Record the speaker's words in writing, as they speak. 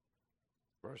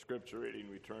For our scripture reading,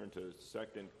 we turn to 2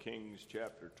 Kings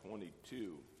chapter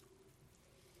 22.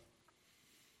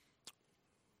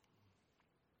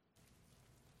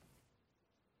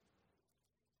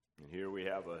 And here we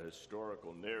have a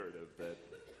historical narrative that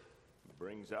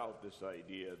brings out this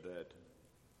idea that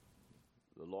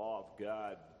the law of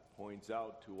God points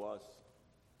out to us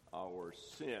our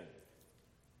sin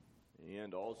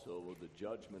and also the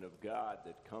judgment of God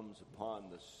that comes upon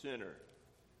the sinner.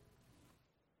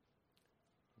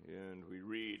 And we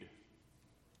read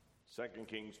 2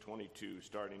 Kings 22,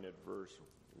 starting at verse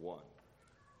 1.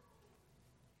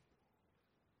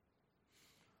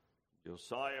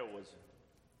 Josiah was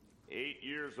 8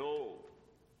 years old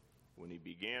when he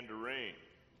began to reign,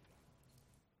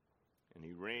 and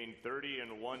he reigned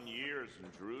 31 years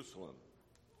in Jerusalem.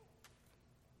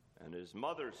 And his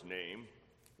mother's name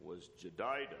was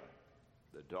Jedidah,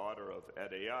 the daughter of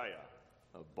Adaiah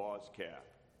of Bozkath.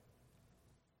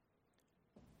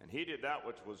 And he did that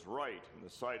which was right in the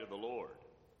sight of the Lord,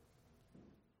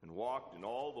 and walked in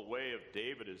all the way of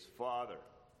David his father,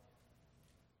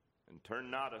 and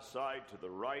turned not aside to the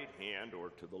right hand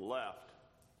or to the left.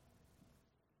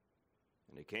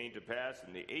 And it came to pass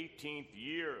in the 18th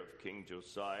year of King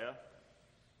Josiah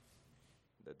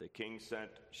that the king sent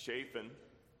Shaphan,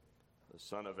 the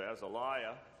son of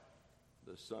Azaliah,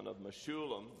 the son of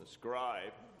Meshullam, the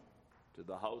scribe, to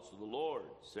the house of the Lord,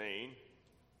 saying,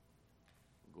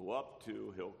 Go up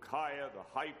to Hilkiah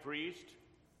the high priest,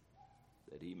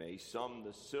 that he may sum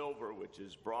the silver which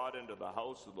is brought into the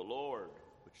house of the Lord,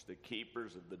 which the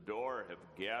keepers of the door have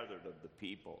gathered of the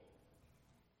people.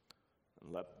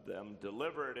 And let them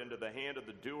deliver it into the hand of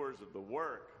the doers of the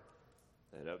work,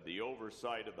 that have the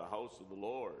oversight of the house of the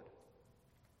Lord.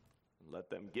 And let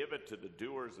them give it to the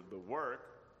doers of the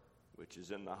work, which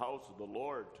is in the house of the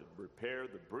Lord, to repair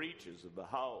the breaches of the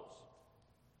house,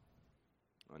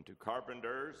 unto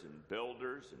carpenters and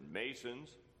builders and masons,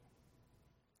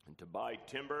 and to buy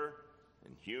timber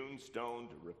and hewn stone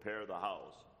to repair the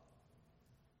house.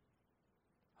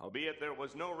 Howbeit there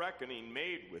was no reckoning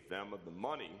made with them of the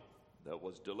money that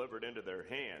was delivered into their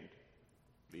hand,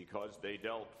 because they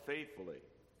dealt faithfully.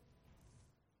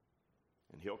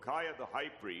 And Hilkiah the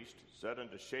high priest said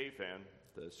unto Shaphan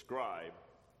the scribe,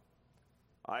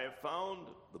 I have found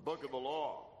the book of the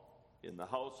law in the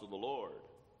house of the Lord.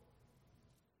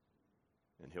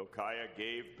 And Hilkiah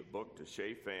gave the book to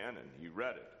Shaphan, and he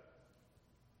read it.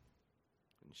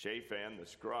 And Shaphan the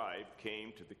scribe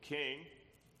came to the king,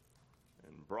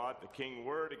 and brought the king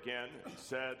word again, and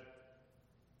said,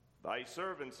 Thy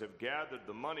servants have gathered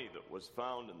the money that was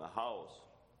found in the house,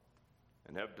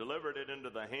 and have delivered it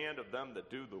into the hand of them that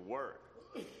do the work,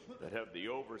 that have the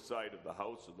oversight of the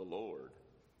house of the Lord.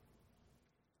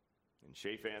 And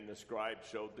Shaphan the scribe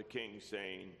showed the king,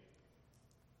 saying,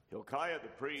 Hilkiah the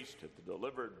priest hath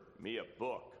delivered me a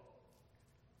book.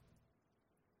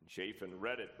 And Shaphan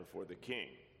read it before the king.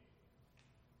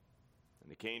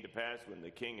 And it came to pass, when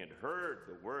the king had heard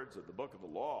the words of the book of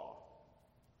the law,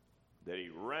 that he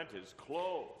rent his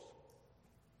clothes.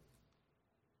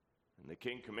 And the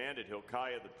king commanded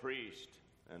Hilkiah the priest,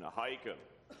 and Ahikam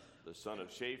the son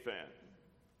of Shaphan,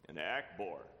 and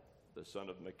Achbor the son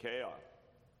of Micaiah,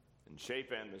 and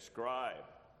Shaphan the scribe,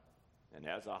 and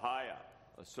Azahiah,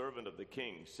 a servant of the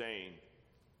king, saying,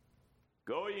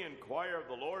 Go ye inquire of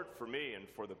the Lord for me and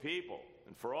for the people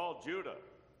and for all Judah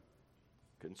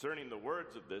concerning the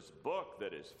words of this book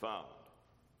that is found.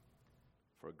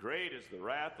 For great is the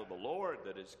wrath of the Lord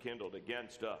that is kindled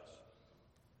against us,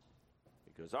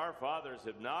 because our fathers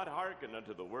have not hearkened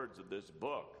unto the words of this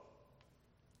book,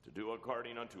 to do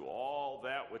according unto all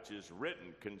that which is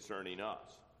written concerning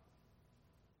us.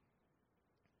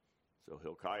 So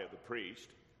Hilkiah the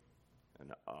priest,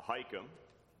 and Ahikam,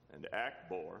 and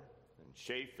Achbor, and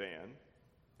Shaphan,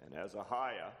 and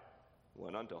Azahiah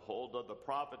went unto Huldah the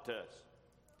prophetess,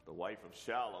 the wife of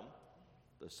Shallum,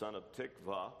 the son of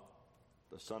Tikvah,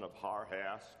 the son of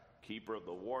Harhas, keeper of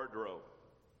the wardrobe.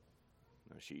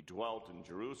 Now she dwelt in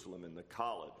Jerusalem in the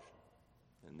college,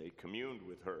 and they communed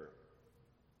with her.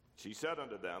 She said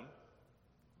unto them,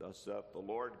 Thus saith the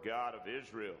Lord God of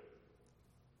Israel,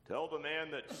 Tell the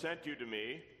man that sent you to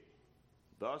me,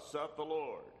 Thus saith the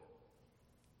Lord,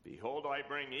 Behold, I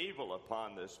bring evil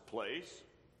upon this place,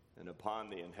 and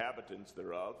upon the inhabitants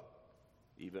thereof,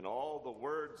 even all the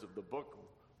words of the book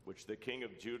which the king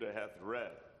of Judah hath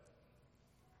read.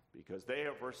 Because they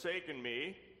have forsaken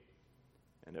me,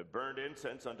 and have burned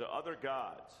incense unto other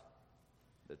gods,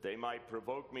 that they might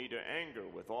provoke me to anger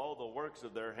with all the works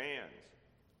of their hands.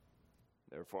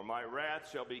 Therefore my wrath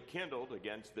shall be kindled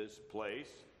against this place,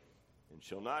 and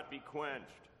shall not be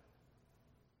quenched.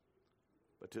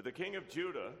 But to the king of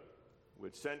Judah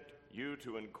which sent you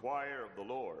to inquire of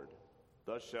the Lord,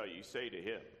 thus shall ye say to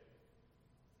him,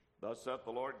 Thus saith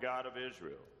the Lord God of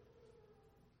Israel,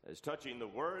 as touching the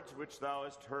words which thou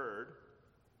hast heard,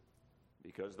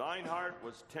 because thine heart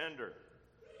was tender,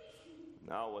 and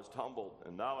thou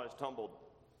hast humbled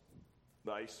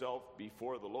thyself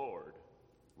before the Lord,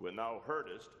 when thou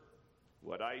heardest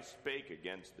what I spake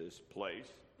against this place,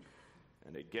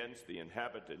 and against the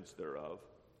inhabitants thereof,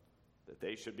 that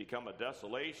they should become a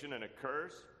desolation and a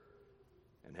curse,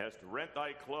 and hast rent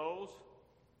thy clothes,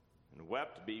 and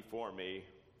wept before me.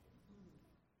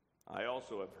 I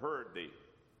also have heard thee,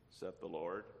 saith the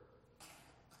Lord.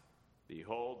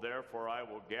 Behold, therefore I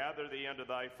will gather thee unto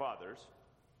thy fathers,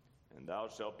 and thou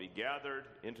shalt be gathered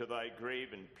into thy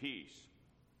grave in peace.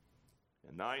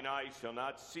 And thine eyes shall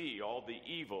not see all the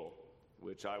evil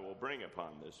which I will bring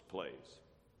upon this place.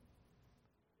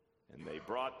 And they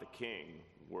brought the king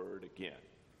word again.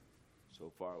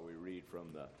 So far we read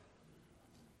from the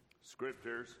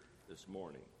scriptures this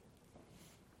morning.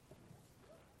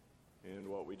 And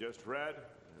what we just read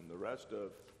and the rest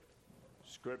of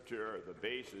Scripture are the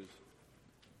basis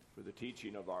for the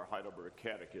teaching of our Heidelberg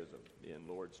Catechism in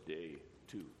Lord's Day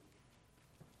 2.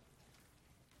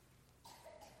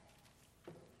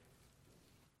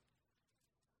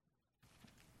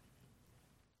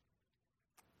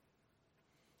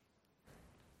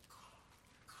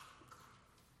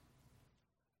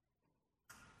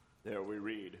 There we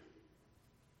read,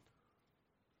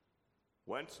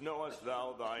 Whence knowest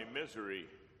thou thy misery?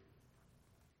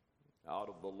 Out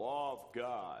of the law of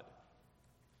God.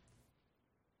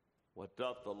 What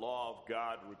doth the law of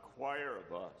God require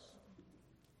of us?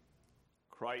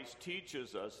 Christ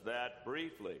teaches us that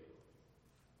briefly.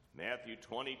 Matthew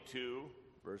 22,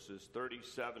 verses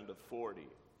 37 to 40.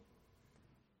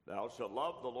 Thou shalt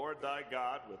love the Lord thy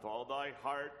God with all thy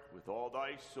heart, with all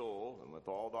thy soul, and with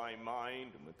all thy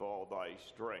mind, and with all thy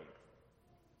strength.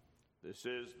 This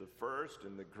is the first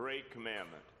and the great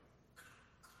commandment.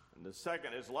 And the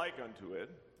second is like unto it.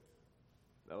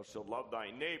 Thou shalt love thy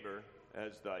neighbor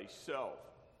as thyself.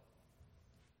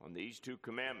 On these two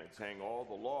commandments hang all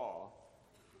the law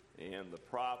and the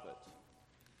prophets.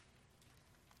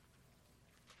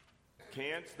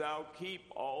 Canst thou keep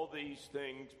all these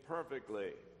things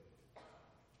perfectly?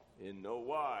 In no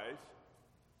wise,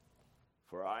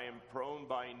 for I am prone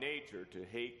by nature to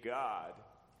hate God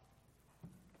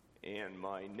and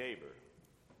my neighbor.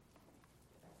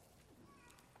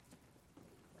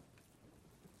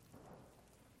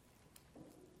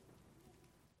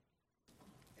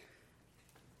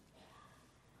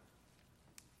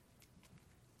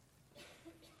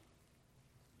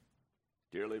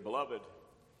 Dearly beloved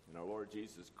in our Lord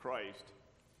Jesus Christ,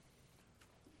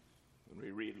 when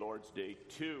we read Lord's Day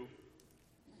 2,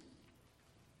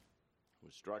 I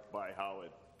was struck by how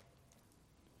it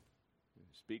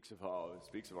speaks of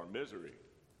our misery.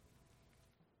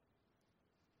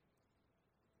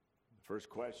 The first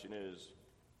question is,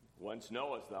 whence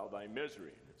knowest thou thy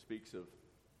misery? And it speaks of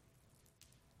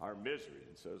our misery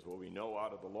and says, well, we know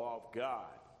out of the law of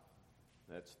God.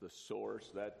 That's the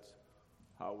source. That's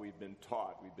how we've been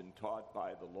taught. We've been taught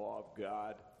by the law of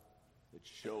God that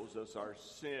shows us our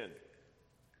sin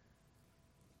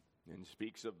and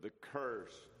speaks of the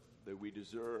curse that we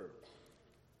deserve.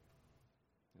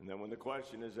 And then when the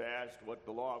question is asked what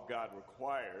the law of God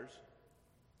requires,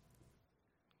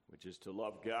 which is to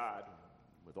love God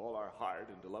with all our heart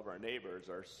and to love our neighbors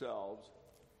ourselves,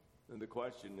 then the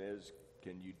question is,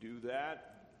 can you do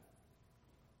that?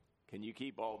 Can you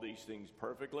keep all these things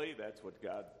perfectly? That's what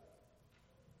God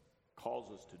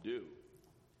calls us to do.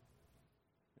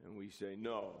 And we say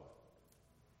no.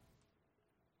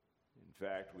 In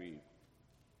fact, we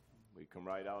come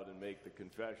right out and make the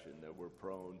confession that we're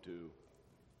prone to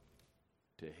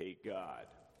hate God.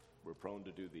 We're prone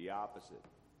to do the opposite,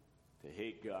 to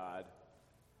hate God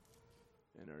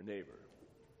and our neighbor.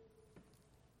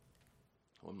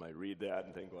 One might read that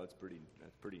and think, well, that's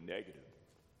pretty negative.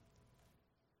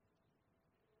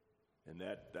 And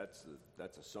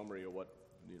that's a summary of what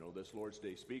this Lord's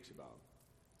Day speaks about.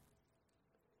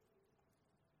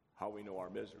 How we know our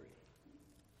misery.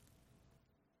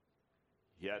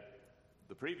 Yet,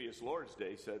 the previous Lord's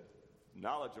Day said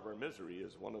knowledge of our misery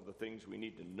is one of the things we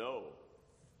need to know.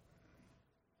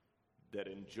 That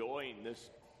enjoying this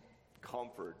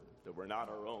comfort that we're not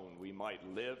our own, we might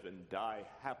live and die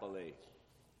happily.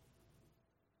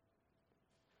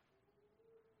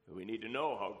 We need to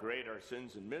know how great our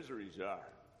sins and miseries are.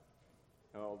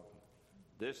 Now,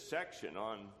 this section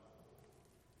on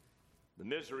the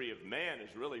misery of man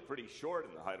is really pretty short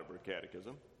in the Heidelberg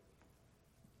Catechism.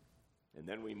 And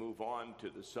then we move on to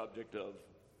the subject of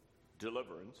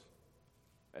deliverance.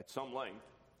 at some length,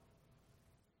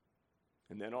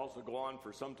 and then also go on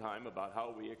for some time about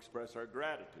how we express our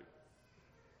gratitude.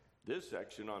 This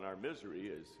section on our misery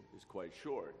is quite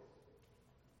short.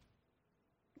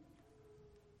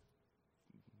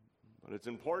 But it's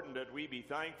important that we be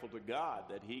thankful to God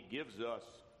that He gives us,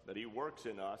 that He works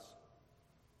in us,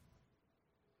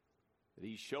 that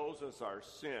He shows us our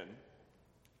sin,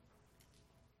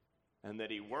 and that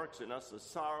He works in us a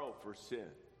sorrow for sin,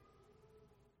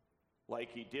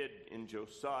 like He did in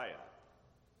Josiah.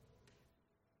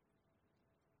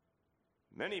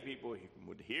 Many people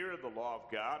would hear the law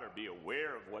of God or be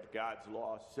aware of what God's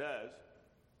law says.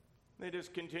 They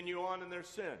just continue on in their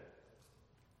sin.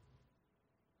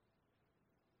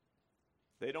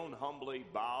 They don't humbly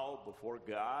bow before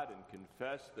God and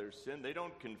confess their sin. They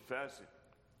don't confess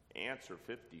answer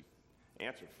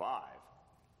 5.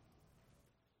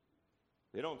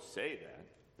 They don't say that.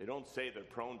 They don't say they're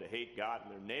prone to hate God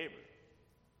and their neighbor.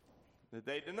 That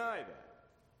they deny that.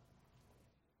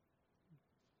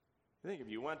 I think if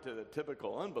you went to the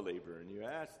typical unbeliever and you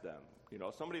asked them,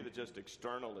 somebody that just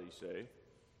externally say,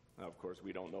 now of course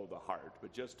we don't know the heart,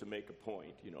 but just to make a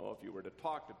point, if you were to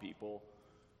talk to people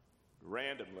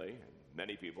randomly, and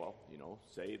many people,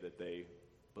 say that they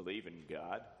believe in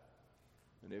God,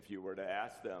 and if you were to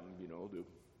ask them, do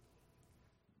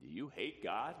you hate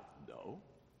God? No.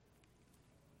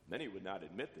 Many would not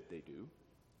admit that they do.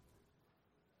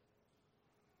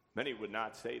 Many would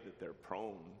not say that they're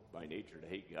prone by nature to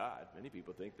hate God. Many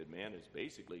people think that man is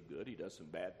basically good. He does some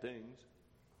bad things,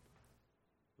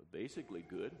 but basically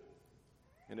good.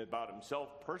 And about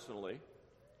himself personally,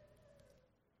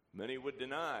 many would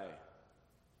deny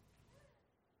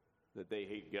that they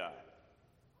hate God,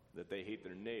 that they hate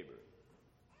their neighbor.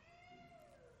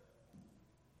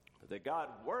 But that God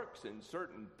works in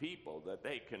certain people, that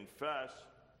they confess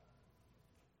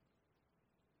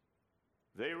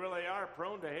they really are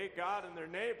prone to hate God and their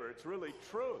neighbor. It's really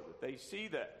true that they see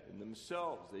that in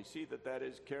themselves. They see that that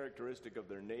is characteristic of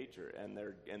their nature, and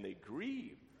they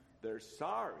grieve. They're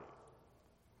sorry.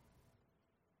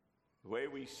 The way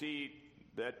we see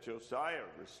that Josiah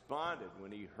responded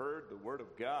when he heard the word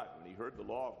of God, when he heard the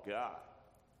law of God.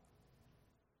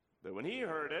 That when he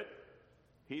heard it,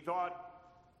 he thought,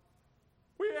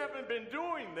 we haven't been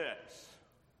doing this.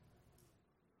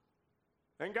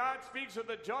 And God speaks of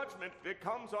the judgment that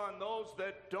comes on those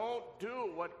that don't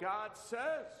do what God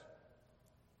says.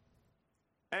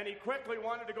 And he quickly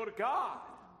wanted to go to God.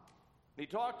 He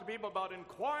talked to people about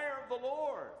inquire of the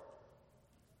Lord.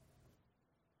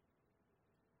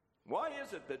 Why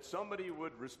is it that somebody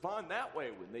would respond that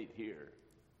way when they'd hear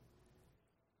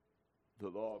the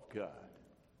law of God?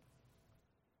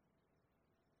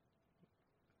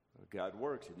 God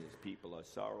works in his people a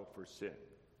sorrow for sin.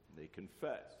 They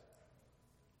confess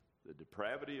the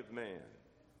depravity of man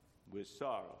with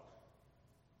sorrow,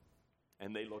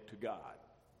 and they look to God.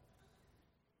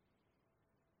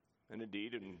 And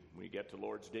indeed, when we get to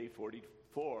Lord's Day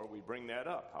 44, we bring that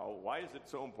up. Why is it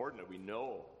so important that we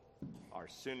know our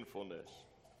sinfulness?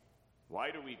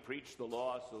 Why do we preach the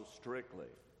law so strictly?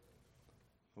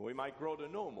 We might grow to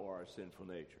know more our sinful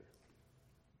nature,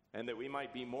 and that we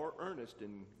might be more earnest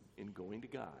in going to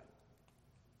God.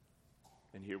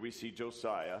 And here we see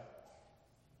Josiah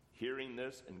hearing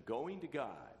this and going to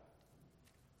God.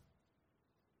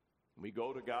 We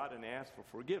go to God and ask for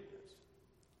forgiveness.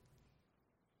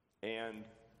 And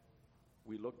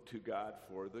we look to God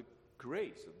for the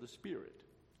grace of the Spirit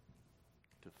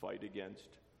to fight against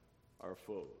our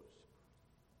foes.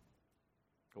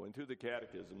 Going through the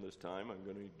catechism this time, I'm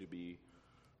going to be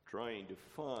trying to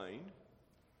find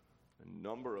a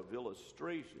number of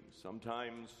illustrations,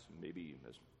 sometimes maybe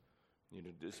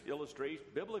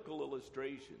biblical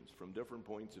illustrations from different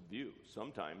points of view.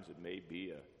 Sometimes it may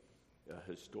be a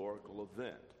historical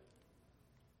event,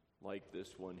 like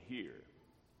this one here,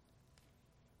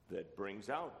 that brings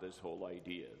out this whole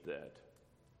idea that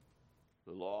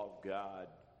the law of God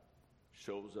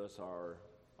shows us our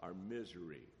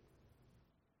misery.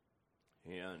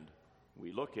 And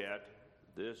we look at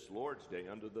this Lord's Day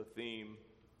under the theme,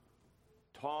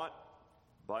 Taught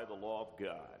by the Law of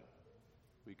God.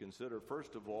 We consider,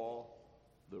 first of all,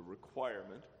 the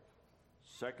requirement.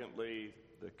 Secondly,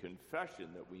 the confession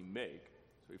that we make.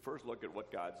 So we first look at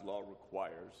what God's law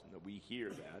requires, and that we hear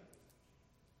that.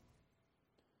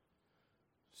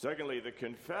 Secondly, the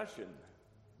confession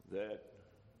that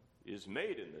is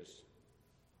made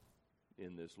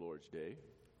in this Lord's Day,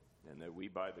 and that we,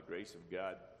 by the grace of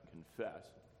God, confess.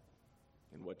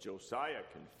 And what Josiah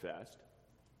confessed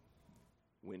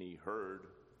when he heard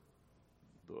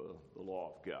the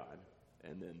law of God.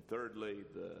 And then thirdly,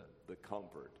 the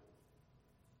comfort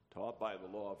taught taught by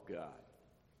the law of God.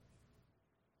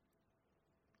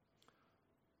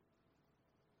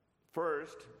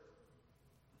 First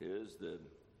is the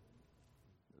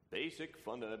basic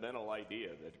fundamental idea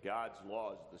that God's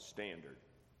law is the standard.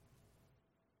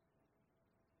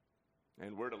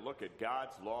 And we're to look at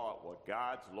God's law, what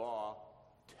God's law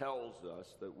tells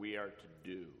us that we are to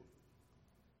do.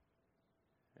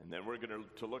 And then we're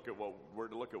to look at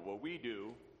what we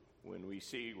do when we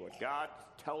see what God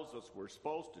tells us we're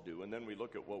supposed to do, and then we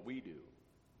look at what we do.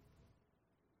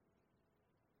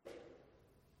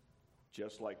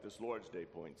 Just like this Lord's Day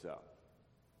points out.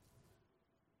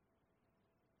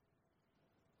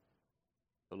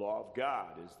 The law of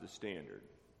God is the standard.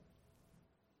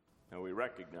 And we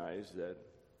recognize that,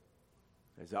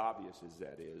 as obvious as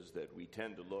that is, that we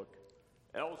tend to look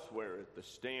elsewhere at the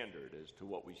standard as to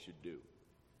what we should do.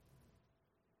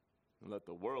 And let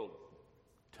the world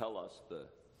tell us the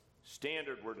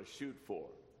standard we're to shoot for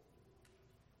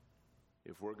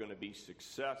if we're going to be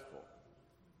successful,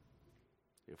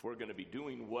 if we're going to be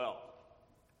doing well.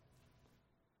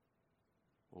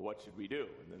 Well, what should we do?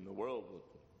 And then the world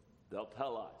they'll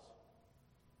tell us.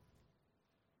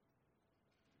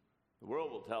 The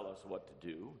world will tell us what to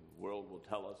do. The world will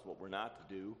tell us what we're not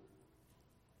to do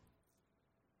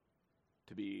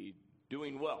to be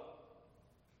doing well.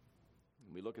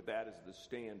 And we look at that as the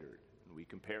standard, and we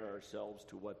compare ourselves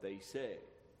to what they say.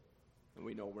 And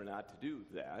we know we're not to do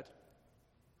that.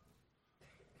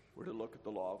 We're to look at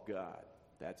the law of God.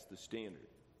 That's the standard.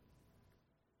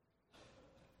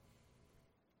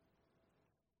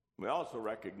 We also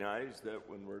recognize that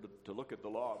when we're to look at the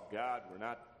law of God, we're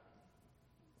not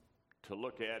to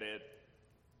look at it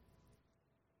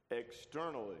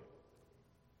externally,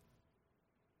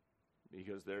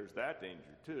 because there's that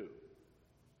danger too.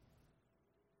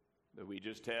 That we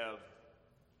just have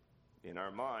in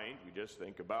our mind, we just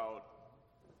think about,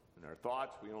 in our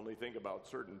thoughts, we only think about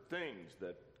certain things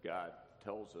that God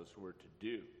tells us we're to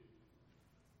do.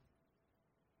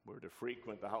 We're to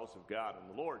frequent the house of God on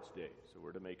the Lord's Day, so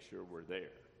we're to make sure we're there.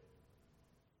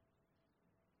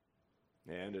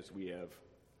 And as we have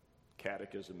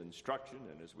catechism instruction,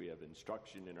 and as we have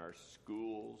instruction in our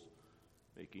schools,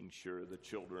 making sure the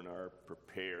children are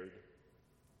prepared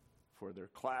for their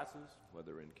classes,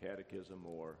 whether in catechism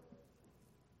or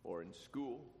in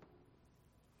school,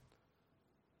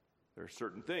 there are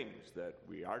certain things that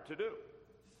we are to do.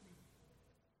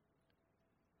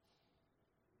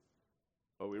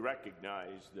 But we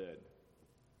recognize that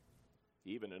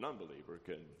even an unbeliever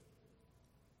can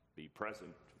be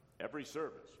present every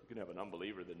service. You can have an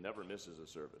unbeliever that never misses a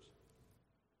service.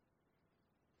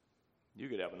 You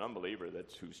could have an unbeliever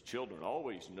whose children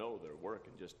always know their work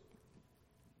and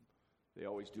they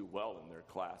always do well in their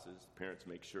classes. Parents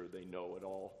make sure they know it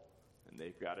all and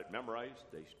they've got it memorized.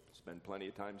 They spend plenty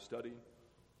of time studying.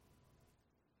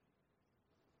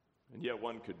 And yet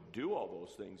one could do all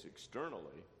those things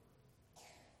externally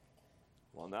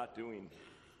while not doing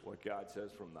what God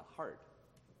says from the heart.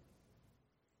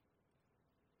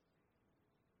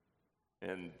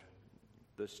 And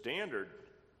the standard,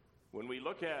 when we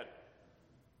look at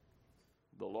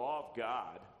the law of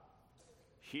God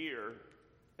here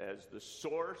as the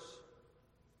source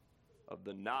of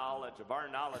our knowledge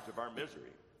of our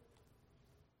misery,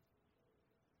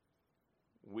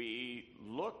 we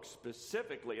look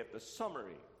specifically at the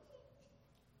summary.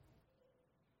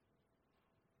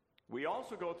 We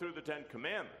also go through the Ten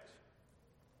Commandments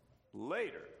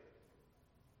later.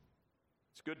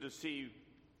 It's good to see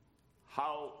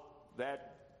how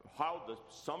the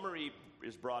summary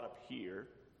is brought up here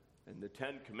and the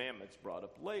Ten Commandments brought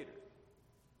up later.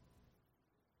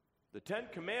 The Ten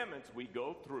Commandments we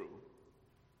go through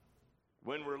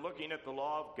when we're looking at the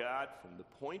law of God from the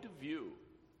point of view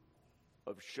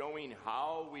of showing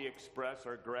how we express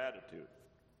our gratitude.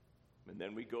 And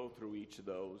then we go through each of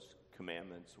those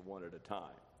commandments one at a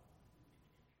time.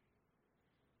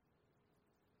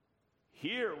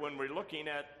 Here, when we're looking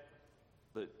at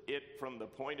it from the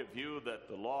point of view that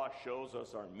the law shows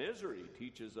us our misery,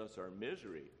 teaches us our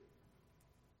misery,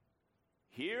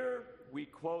 here we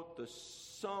quote the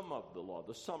sum of the law,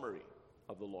 the summary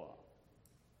of the law.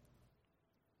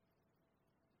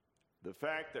 The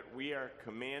fact that we are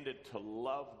commanded to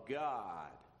love God.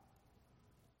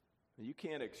 You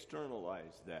can't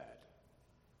externalize that.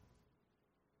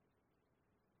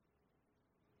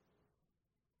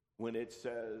 When it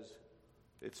says,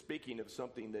 it's speaking of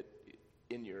something that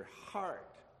in your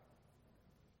heart,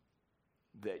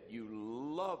 that you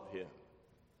love Him,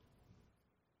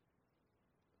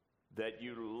 that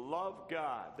you love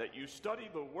God, that you study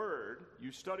the Word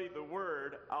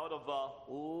out of a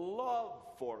love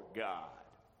for God.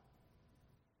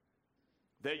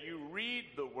 that you read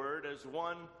the Word as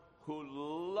one who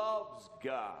loves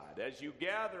God, as you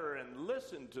gather and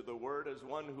listen to the Word as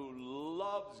one who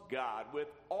loves God with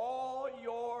all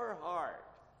your heart,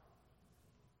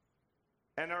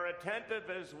 and are attentive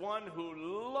as one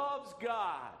who loves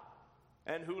God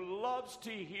and who loves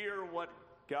to hear what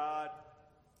God,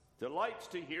 delights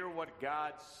to hear what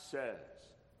God says.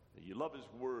 You love His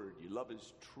Word, you love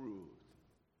His truth.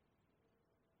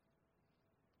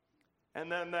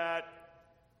 And then that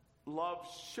love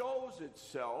shows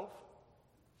itself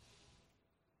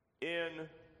in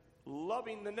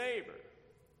loving the neighbor.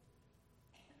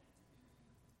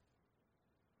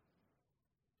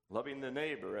 Loving the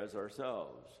neighbor as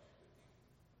ourselves.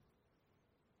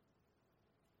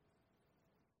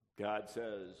 God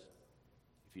says,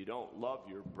 if you don't love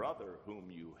your brother whom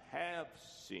you have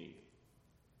seen,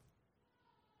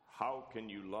 how can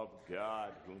you love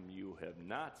God whom you have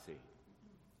not seen?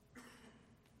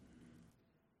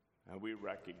 And we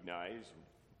recognize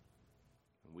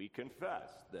and we confess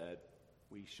that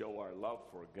we show our love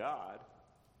for God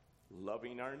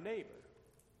loving our neighbor.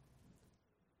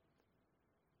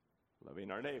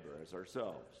 Loving our neighbor as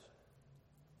ourselves.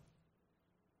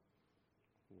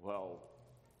 Well,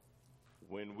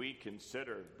 when we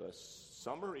consider the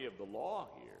summary of the law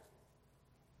here,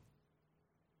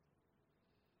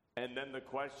 and then the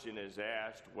question is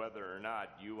asked whether or not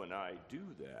you and I do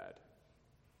that,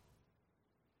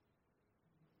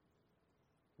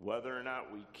 whether or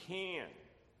not we can.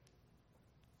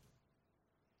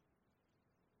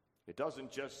 It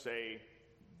doesn't just say,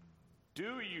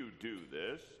 do you do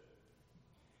this?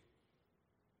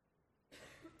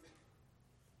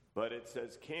 But it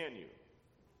says, can you?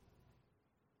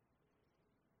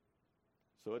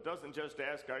 So it doesn't just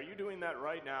ask, are you doing that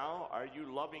right now? Are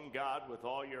you loving God with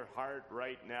all your heart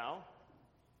right now?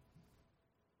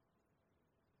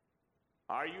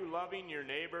 Are you loving your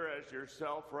neighbor as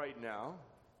yourself right now?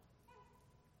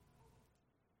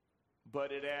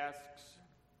 But it asks,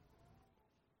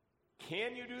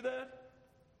 can you do that?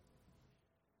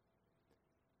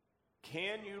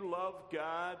 Can you love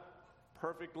God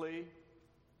perfectly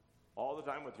all the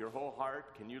time with your whole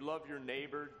heart? Can you love your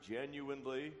neighbor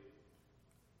genuinely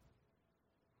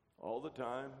all the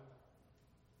time,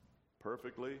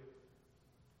 perfectly?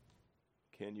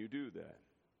 Can you do that?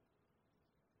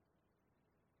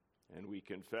 And we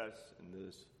confess in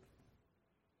this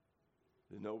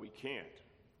that no, we can't.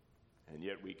 And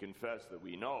yet we confess that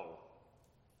we know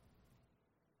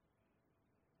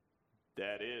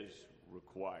that is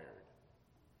required.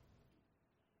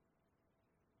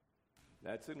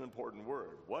 That's an important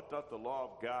word. What doth the law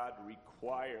of God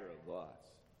require of us?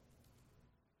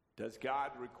 Does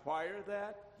God require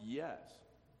that? Yes.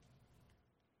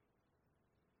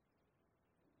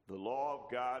 The law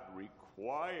of God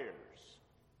requires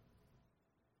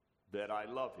that I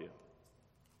love Him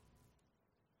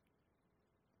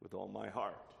with all my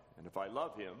heart. And if I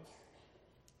love Him,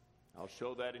 I'll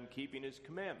show that in keeping His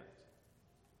commandments.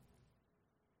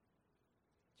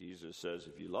 Jesus says,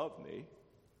 if you love me,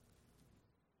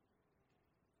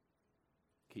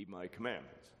 keep my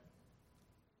commandments.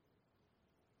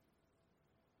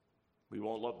 We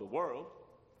won't love the world.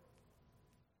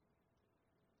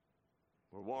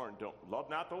 We're warned, don't love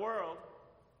not the world.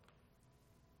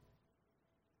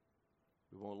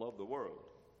 We won't love the world.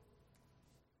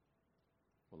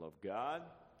 We'll love God.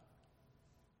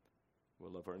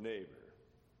 We'll love our neighbor.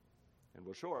 And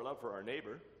we'll show our love for our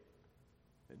neighbor.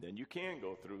 And then you can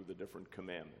go through the different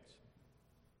commandments.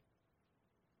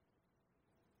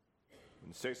 In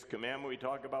the sixth commandment, we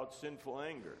talk about sinful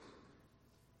anger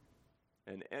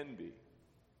and envy.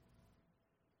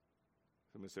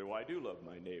 Someone say, well, I do love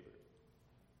my neighbor.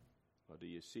 Well, do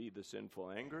you see the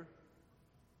sinful anger?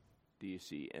 Do you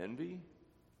see envy?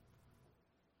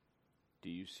 Do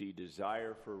you see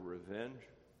desire for revenge?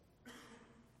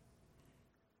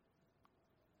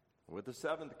 With the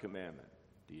seventh commandment,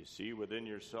 do you see within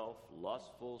yourself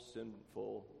lustful,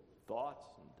 sinful thoughts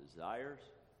and desires?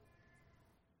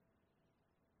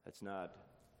 That's not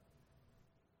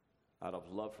out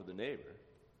of love for the neighbor.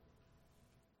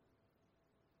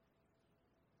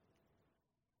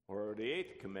 Or the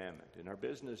eighth commandment in our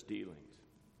business dealings.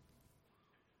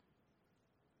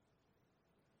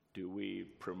 Do we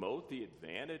promote the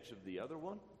advantage of the other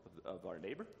one, of our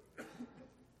neighbor?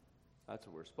 That's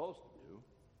what we're supposed to do.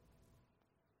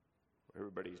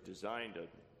 Everybody's designed to,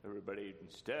 everybody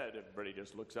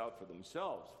just looks out for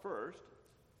themselves first,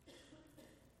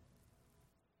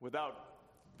 without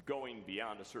going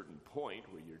beyond a certain point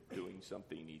where you're doing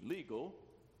something illegal.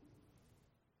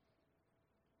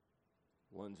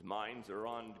 One's minds are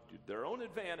on their own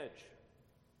advantage.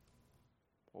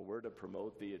 Well, we're to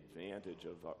promote the advantage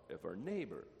of our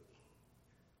neighbor.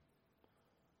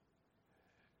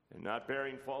 And not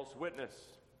bearing false witness,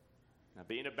 not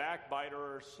being a backbiter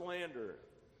or slanderer.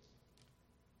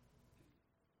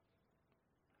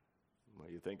 Well,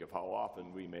 you think of how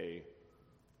often we may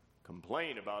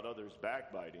complain about others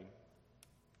backbiting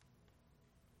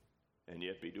and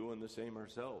yet be doing the same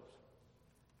ourselves.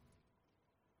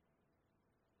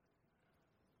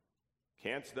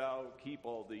 Canst thou keep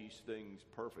all these things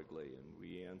perfectly? And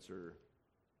we answer,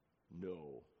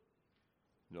 no.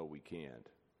 No, we can't.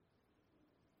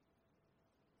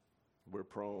 We're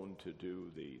prone to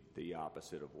do the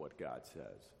opposite of what God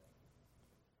says.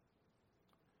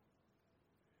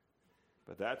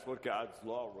 But that's what God's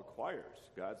law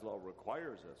requires. God's law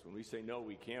requires us. When we say, no,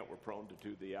 we can't, we're prone to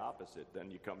do the opposite.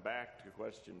 Then you come back to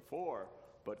question 4,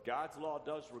 but God's law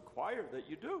does require that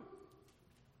you do.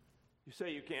 You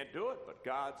say you can't do it, but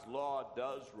God's law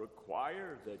does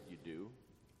require that you do.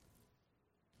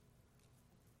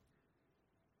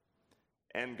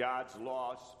 And God's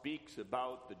law speaks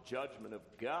about the judgment of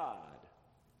God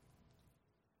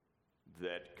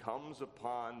that comes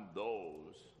upon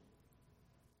those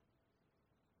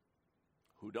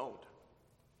who don't.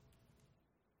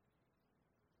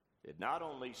 It not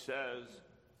only says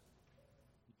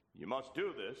you must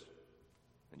do this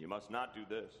and you must not do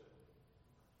this.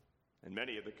 And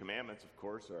many of the commandments, of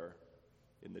course, are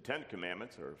in the 10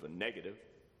 commandments are of a negative.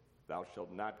 Thou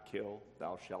shalt not kill.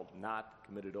 Thou shalt not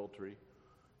commit adultery.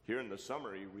 Here in the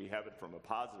summary, we have it from a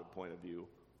positive point of view.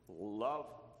 Love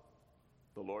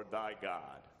the Lord thy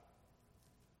God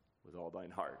with all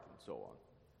thine heart, and so on.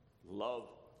 Love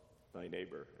thy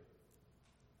neighbor.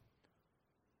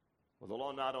 Well, the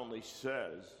law not only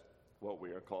says what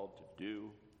we are called to do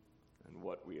and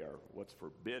what's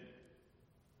forbidden,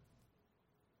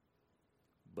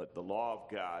 but the law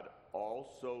of God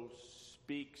also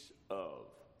speaks of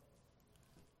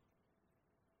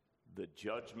the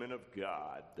judgment of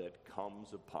God that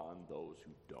comes upon those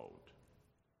who don't.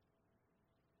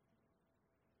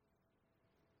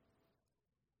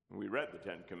 We read the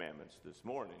 10 Commandments this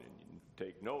morning, and you can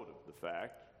take note of the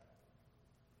fact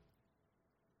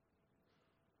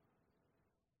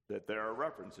that there are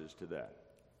references to that.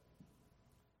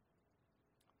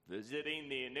 Visiting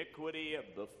the iniquity of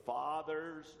the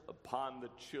fathers upon the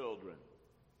children,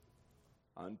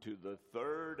 unto the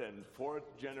 3rd and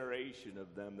 4th generation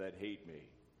of them that hate me.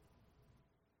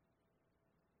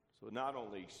 So it not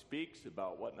only speaks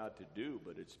about what not to do,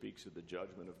 but it speaks of the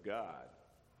judgment of God.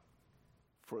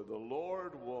 For the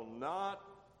Lord will not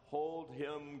hold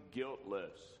him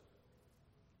guiltless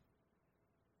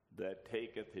that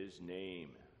taketh his name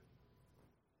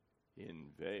in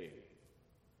vain.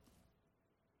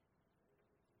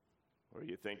 Or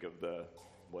you think of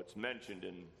what's mentioned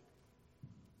in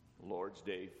Lord's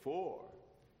Day 4,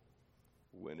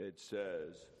 when it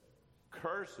says,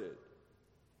 cursed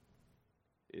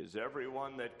is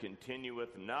everyone that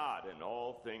continueth not in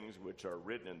all things which are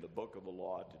written in the book of the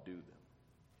law to do them.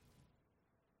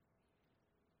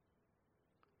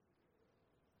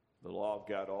 The law of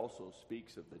God also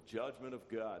speaks of the judgment of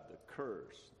God, the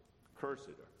curse. Cursed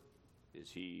is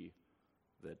he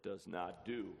that does not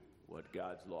do what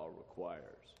God's law requires.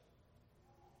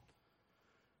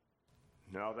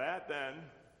 Now that then,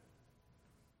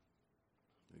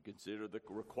 we consider the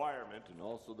requirement and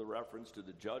also the reference to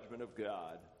the judgment of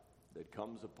God that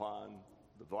comes upon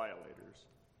the violators.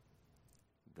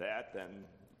 That then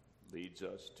leads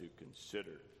us to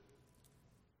consider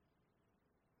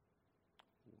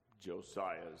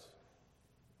Josiah's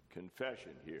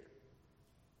confession here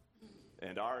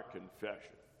and our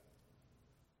confession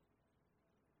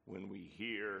when we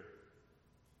hear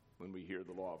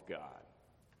the law of God.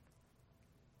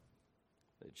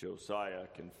 That Josiah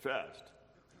confessed,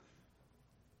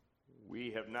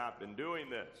 we have not been doing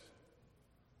this.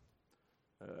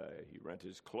 He rent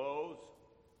his clothes,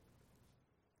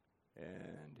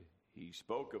 and he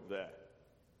spoke of that.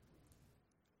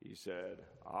 He said,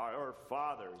 our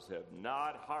fathers have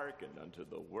not hearkened unto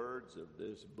the words of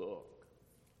this book.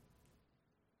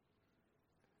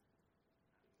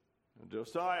 And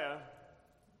Josiah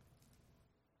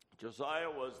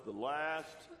was the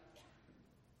last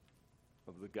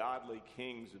of the godly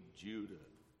kings of Judah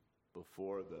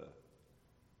before the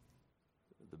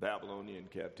Babylonian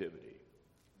captivity.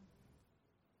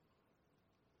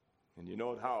 And you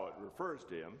note how it refers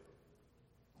to him.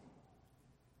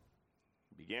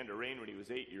 He began to reign when he was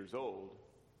 8 years old.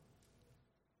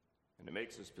 And it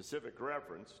makes a specific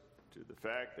reference to the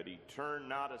fact that he turned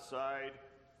not aside.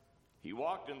 He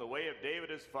walked in the way of David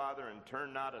his father and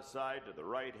turned not aside to the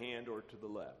right hand or to the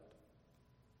left.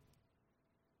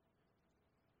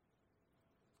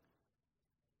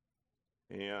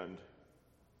 And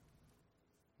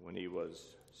when he was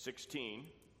 16,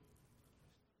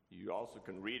 you also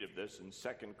can read of this in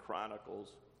 2 Chronicles,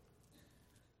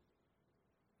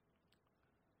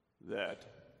 that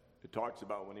it talks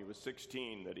about when he was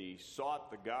 16 that he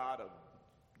sought the God of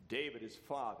David his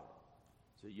father.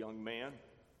 As a young man.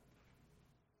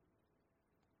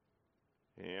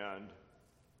 And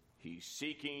he's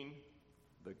seeking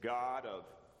the God of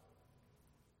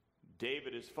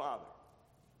David his father.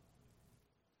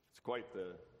 It's quite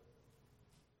the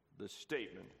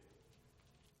statement.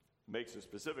 Makes a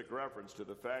specific reference to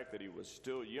the fact that he was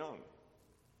still young.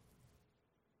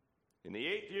 In the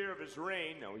 8th year of his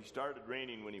reign, now he started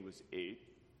reigning when he was 8,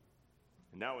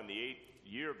 and now in the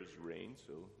 8th year of his reign,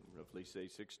 so roughly say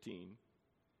 16,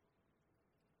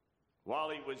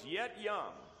 while he was yet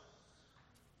young,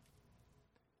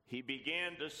 he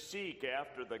began to seek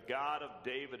after the God of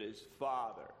David his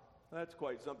father. That's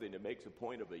quite something. It makes a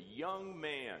point of a young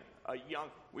man,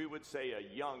 we would say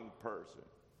a young person,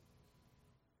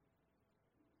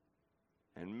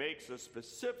 and makes a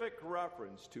specific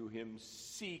reference to him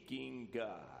seeking God.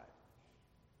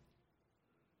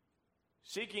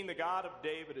 Seeking the God of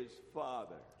David his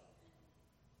father.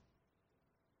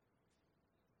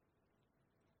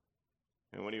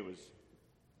 And when he was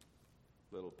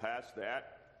a little past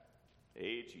that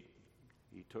age,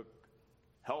 he took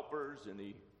helpers and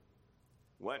he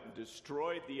went and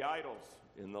destroyed the idols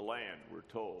in the land, we're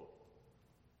told.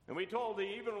 And we told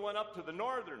he even went up to the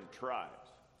northern tribes,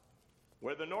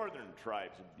 where the northern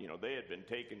tribes, they had been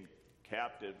taken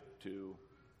captive to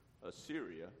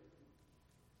Assyria.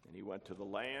 And he went to the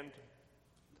land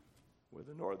where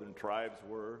the northern tribes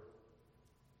were,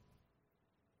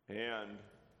 and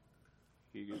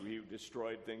he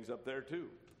destroyed things up there too.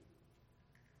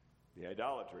 The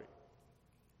idolatry.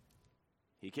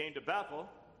 He came to Bethel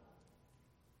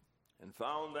and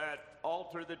found that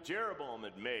altar that Jeroboam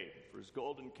had made for his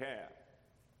golden calf.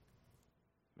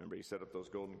 Remember, he set up those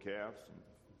golden calves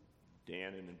in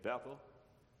Dan and in Bethel.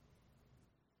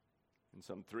 And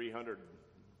some 300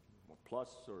 plus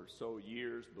or so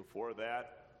years before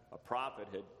that, a prophet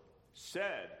had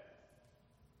said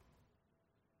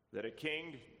that a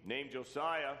king named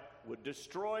Josiah would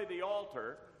destroy the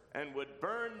altar and would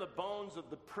burn the bones of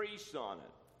the priests on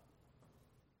it.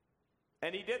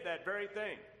 And he did that very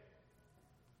thing.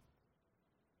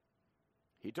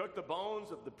 He took the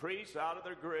bones of the priests out of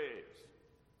their graves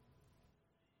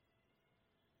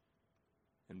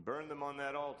and burned them on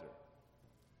that altar.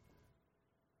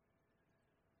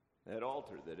 That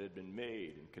altar that had been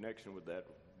made in connection with that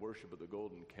worship of the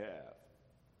golden calf.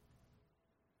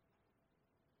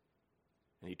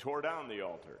 And he tore down the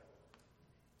altar,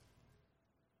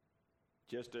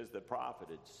 just as the prophet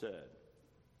had said.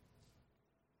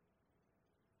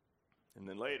 And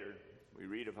then later, we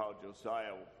read of how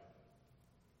Josiah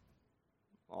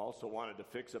also wanted to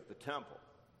fix up the temple.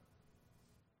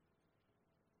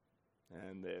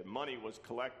 And the money was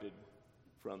collected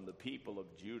from the people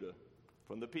of Judah.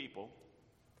 From the people,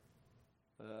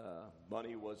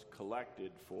 money was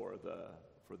collected for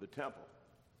the temple.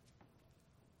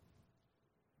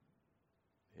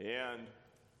 And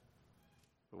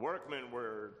the workmen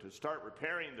were to start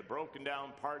repairing the broken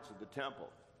down parts of the temple.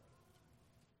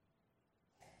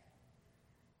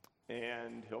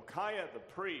 And Hilkiah the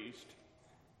priest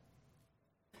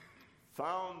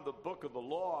found the book of the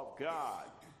law of God.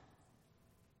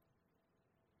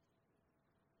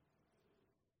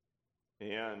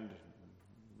 And,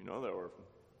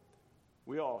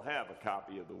 we all have a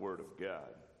copy of the Word of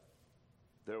God.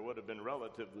 There would have been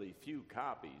relatively few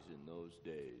copies in those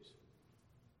days.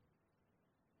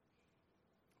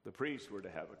 The priests were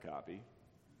to have a copy.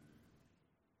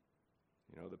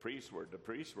 The priests were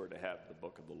to have the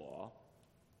book of the law.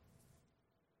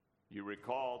 You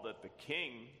recall that the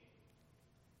king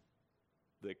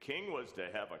was to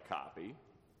have a copy,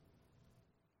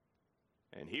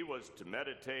 and he was to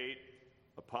meditate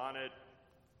upon it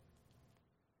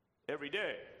every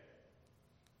day.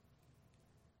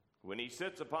 When he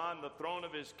sits upon the throne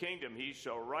of his kingdom, he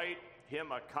shall write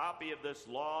him a copy of this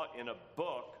law in a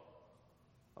book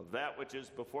of that which is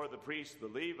before the priests, the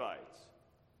Levites.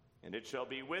 And it shall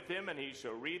be with him, and he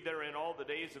shall read therein all the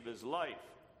days of his life,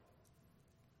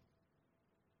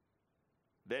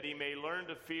 that he may learn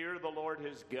to fear the Lord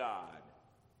his God,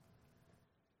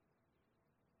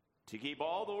 to keep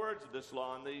all the words of this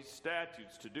law and these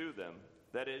statutes to do them,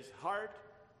 that his heart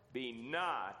be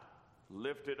not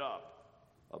lifted up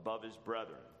above his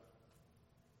brethren,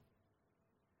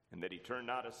 and that he turn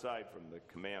not aside from the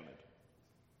commandment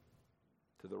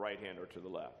to the right hand or to the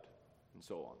left, and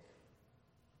so on.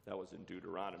 That was in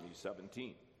Deuteronomy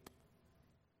 17.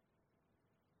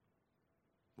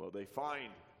 Well,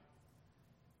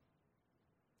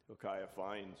 Hilkiah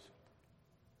finds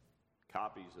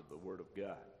copies of the Word of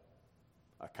God,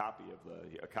 a copy of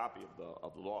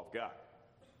the law of God.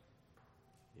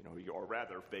 Or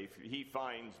rather, he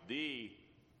finds the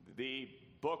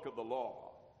book of the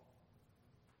law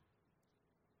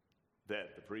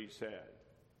that the priest had.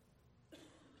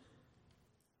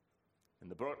 And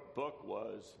the book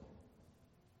was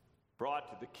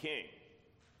brought to the king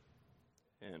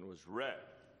and was read.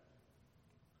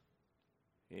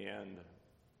 And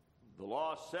the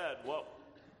law said what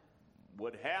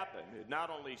would happen. It not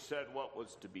only said what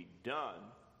was to be done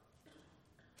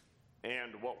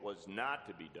and what was not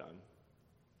to be done,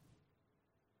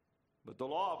 but the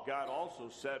law of God also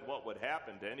said what would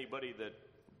happen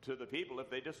to the people if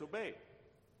they disobeyed.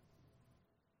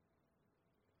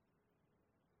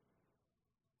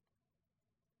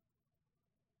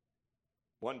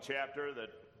 One chapter that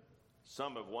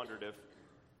some have wondered if,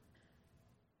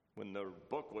 when the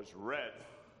book was read,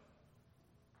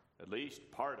 at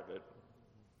least part of it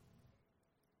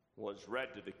was read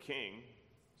to the king.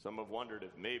 Some have wondered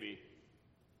if maybe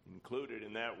included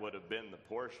in that would have been the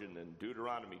portion in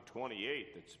Deuteronomy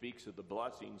 28 that speaks of the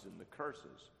blessings and the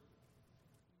curses.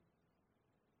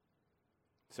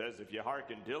 It says, if you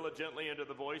hearken diligently unto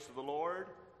the voice of the Lord,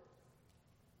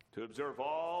 to observe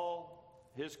all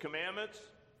his commandments,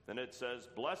 then it says,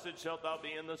 blessed shalt thou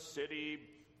be in the city,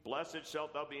 blessed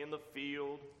shalt thou be in the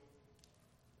field,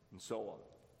 and so on.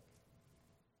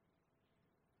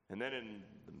 And then in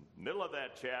the middle of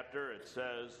that chapter it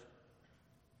says,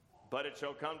 but it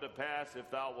shall come to pass, if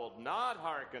thou wilt not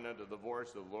hearken unto the voice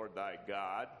of the Lord thy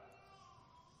God,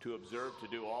 to observe to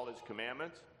do all his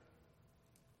commandments,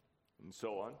 and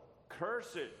so on,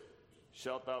 cursed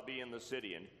shalt thou be in the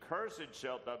city, and cursed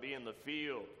shalt thou be in the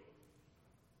field,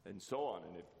 and so on.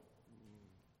 And it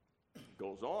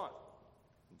goes on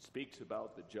and speaks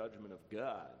about the judgment of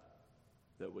God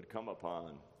that would come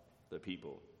upon the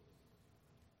people.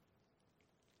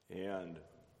 And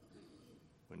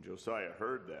when Josiah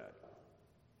heard that,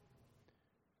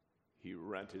 he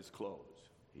rent his clothes.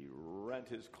 He rent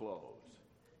his clothes.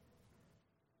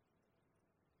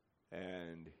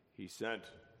 And he sent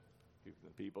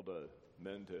the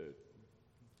men to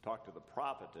talk to the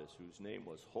prophetess, whose name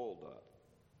was Huldah,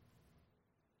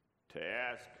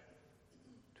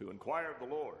 to inquire of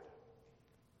the Lord.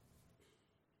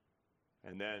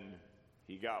 And then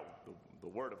he got the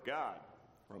word of God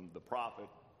from the prophet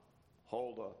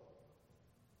Huldah.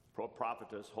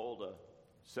 Prophetess Huldah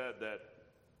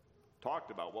talked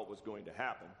about what was going to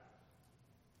happen,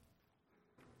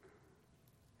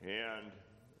 and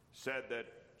said that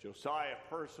Josiah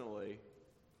personally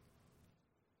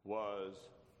was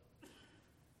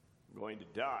going to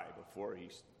die before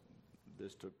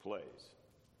this took place.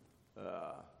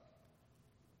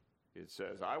 It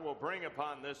says, I will bring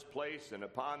upon this place and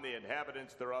upon the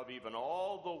inhabitants thereof even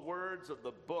all the words of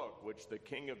the book which the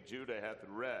king of Judah hath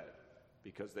read,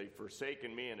 because they've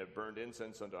forsaken me and have burned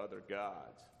incense unto other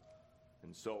gods,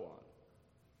 and so on.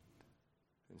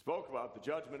 And spoke about the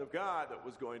judgment of God that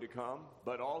was going to come,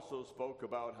 but also spoke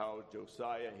about how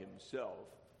Josiah himself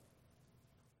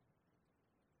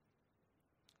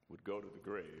would go to the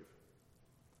grave.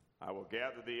 I will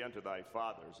gather thee unto thy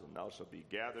fathers, and thou shalt be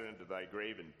gathered into thy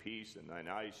grave in peace, and thine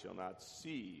eyes shall not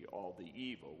see all the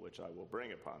evil which I will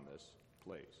bring upon this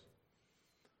place.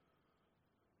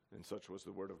 And such was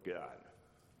the word of God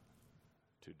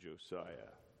to Josiah.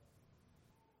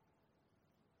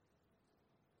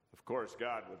 Of course,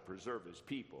 God would preserve his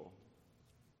people.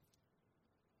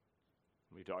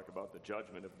 When we talk about the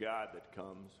judgment of God that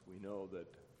comes, we know that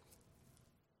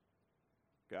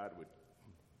God would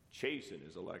chasten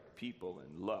his elect people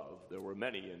in love. There were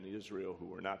many in Israel who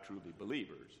were not truly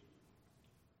believers.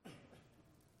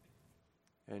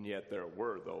 And yet there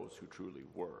were those who truly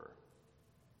were.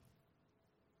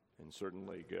 And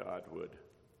certainly God would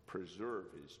preserve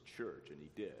his church, and he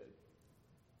did.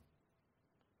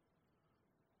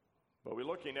 But we're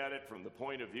looking at it from the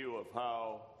point of view of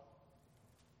how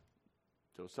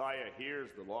Josiah hears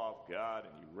the law of God,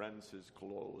 and he rends his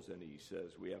clothes, and he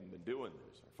says, we haven't been doing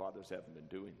this. Our fathers haven't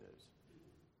been doing this.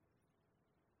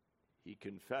 He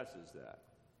confesses that.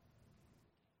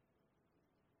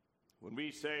 When we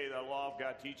say the law of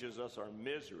God teaches us our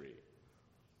misery,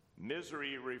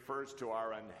 misery refers to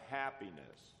our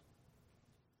unhappiness,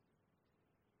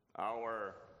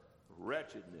 our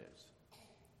wretchedness.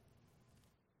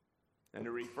 And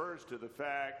it refers to the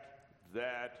fact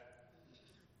that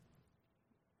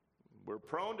we're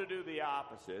prone to do the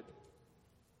opposite,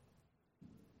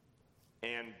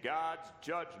 and God's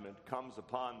judgment comes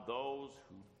upon those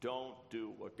who don't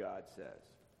do what God says.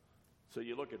 So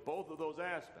you look at both of those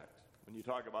aspects when you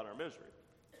talk about our misery.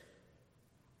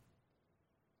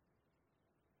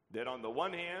 That on the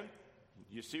one hand,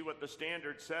 you see what the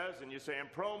standard says, and you say, I'm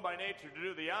prone by nature to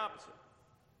do the opposite.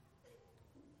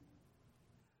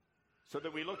 So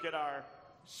that we look at our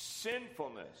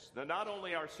sinfulness, not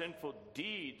only our sinful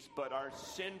deeds, but our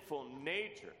sinful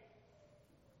nature.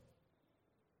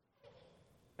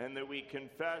 And that we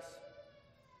confess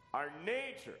our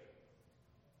nature.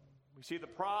 We see the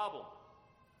problem.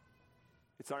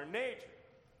 It's our nature.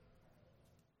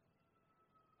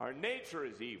 Our nature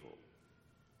is evil,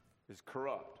 is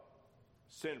corrupt,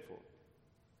 sinful.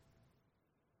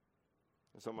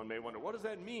 And someone may wonder, what does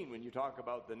that mean when you talk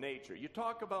about the nature? You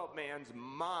talk about man's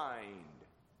mind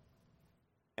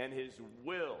and his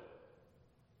will,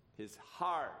 his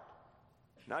heart.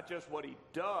 Not just what he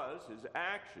does, his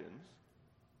actions.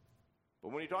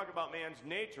 But when you talk about man's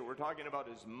nature, we're talking about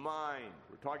his mind.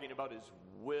 We're talking about his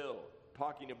will.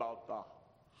 Talking about the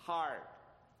heart.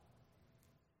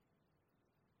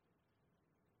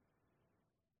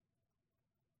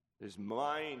 His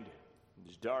mind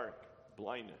is dark,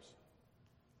 blindness.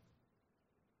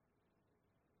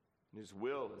 And his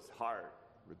will is hard,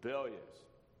 rebellious.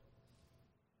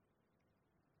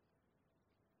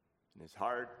 In his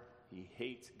heart, he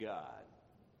hates God.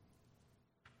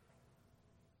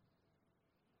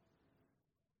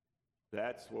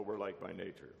 That's what we're like by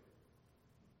nature.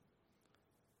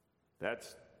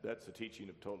 That's the teaching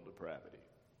of total depravity.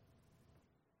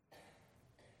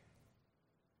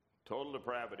 Total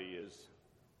depravity is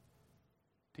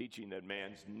teaching that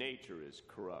man's nature is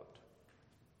corrupt.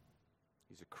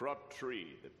 He's a corrupt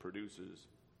tree that produces,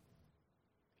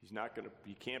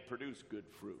 he can't produce good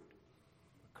fruit.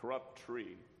 A corrupt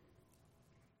tree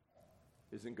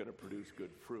isn't going to produce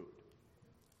good fruit.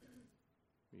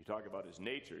 When you talk about his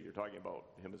nature, you're talking about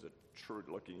him as a true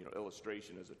looking,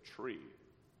 illustration as a tree,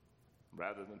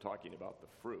 rather than talking about the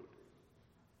fruit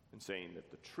and saying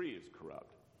that the tree is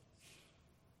corrupt.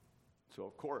 So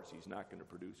of course he's not going to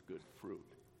produce good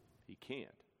fruit. He can't.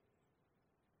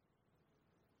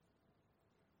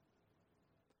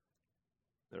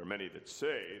 There are many that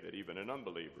say that even an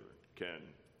unbeliever can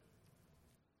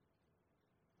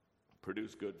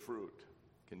produce good fruit,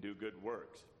 can do good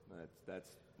works. That's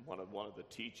one of the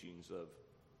teachings of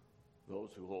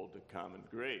those who hold to common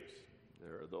grace.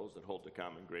 There are those that hold to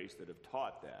common grace that have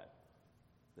taught that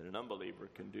an unbeliever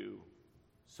can do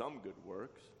some good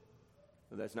works.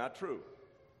 But that's not true.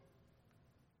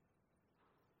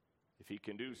 If he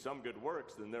can do some good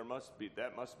works, then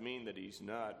that must mean that he's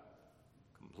not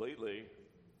completely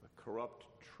a corrupt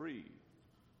tree.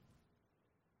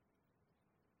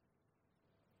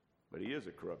 But he is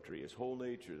a corrupt tree. His whole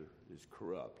nature is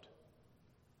corrupt.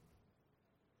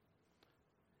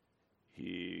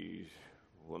 He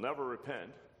will never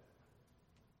repent.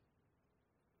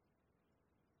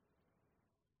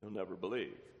 He'll never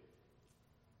believe.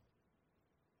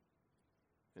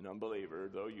 An unbeliever,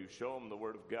 though you show him the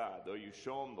Word of God, though you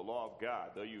show him the law of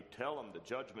God, though you tell him the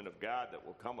judgment of God that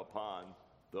will come upon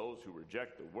those who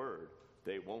reject the Word,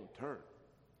 they won't turn.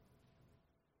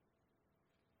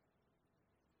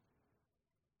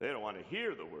 They don't want to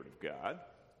hear the Word of God.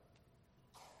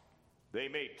 They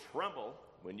may tremble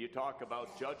when you talk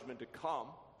about judgment to come,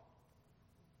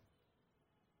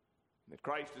 that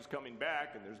Christ is coming back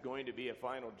and there's going to be a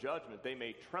final judgment. They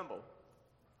may tremble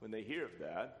when they hear of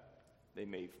that. They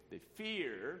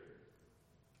fear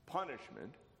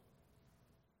punishment,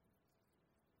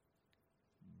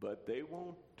 but they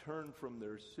won't turn from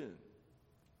their sin.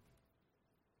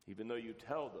 Even though you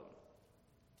tell them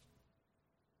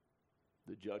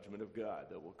the judgment of God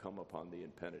that will come upon the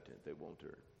impenitent, they won't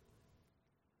turn.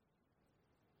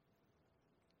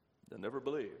 They'll never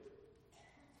believe.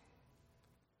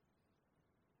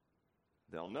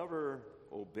 They'll never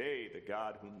obey the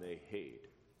God whom they hate.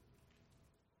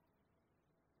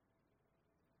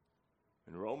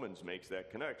 And Romans makes that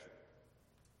connection.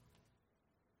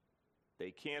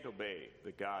 They can't obey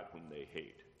the God whom they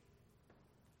hate.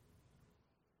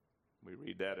 We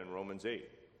read that in Romans 8,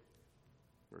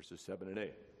 verses 7 and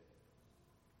 8.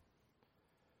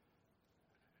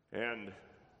 And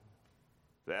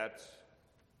that's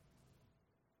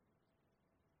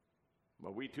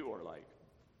what we too are like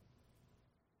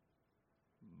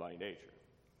by nature.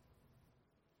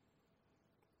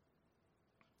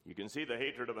 You can see the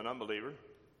hatred of an unbeliever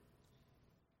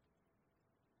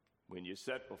when you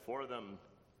set before them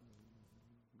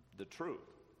the truth.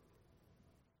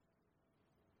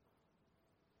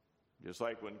 Just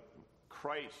like when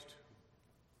Christ,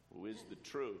 who is the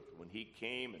truth, when he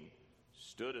came and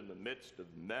stood in the midst of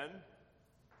men,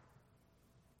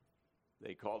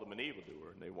 They called him an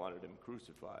evildoer, and they wanted him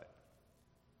crucified.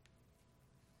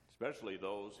 Especially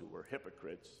those who were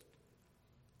hypocrites,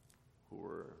 who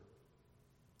were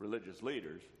religious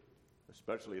leaders,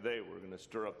 especially they were going to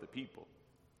stir up the people.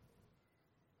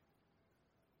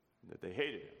 That they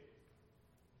hated him.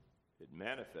 It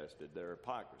manifested their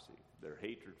hypocrisy, their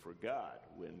hatred for God.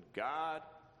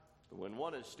 When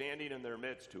one is standing in their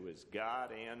midst who is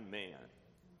God and man,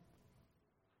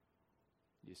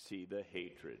 you see the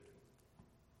hatred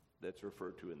that's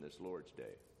referred to in this Lord's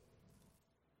Day.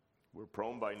 We're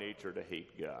prone by nature to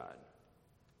hate God,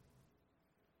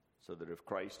 so that if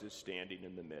Christ is standing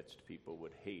in the midst, people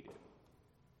would hate him.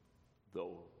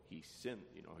 Though he's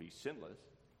sinless,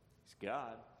 he's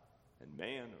God, and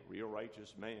man, a real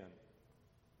righteous man,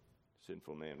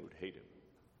 sinful man would hate him,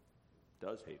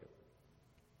 does hate him.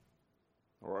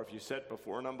 Or if you set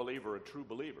before an unbeliever a true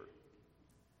believer,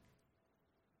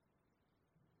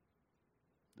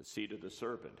 the seed of the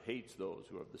serpent hates those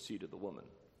who have the seed of the woman.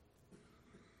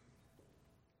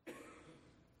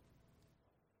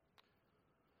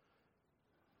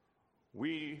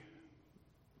 We,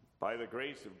 by the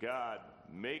grace of God,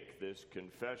 make this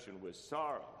confession with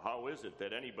sorrow. How is it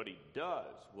that anybody does?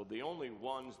 Well, the only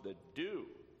ones that do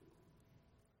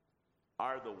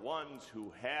are the ones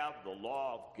who have the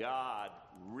law of God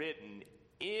written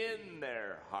in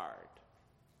their heart.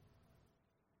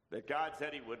 That God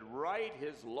said he would write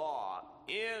his law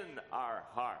in our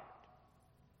heart.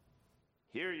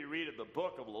 Here you read of the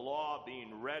book of the law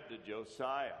being read to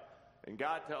Josiah. And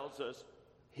God tells us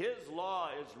his law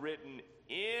is written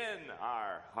in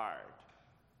our heart.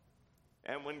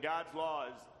 And when God's law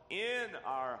is in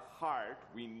our heart,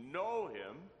 we know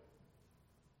him.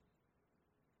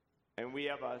 And we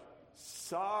have a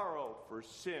sorrow for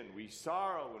sin. We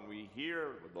sorrow when we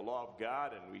hear the law of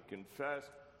God and we confess.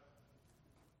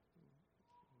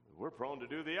 We're prone to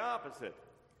do the opposite.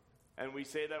 And we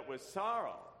say that with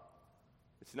sorrow.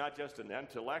 It's not just an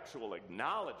intellectual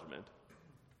acknowledgement,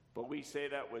 but we say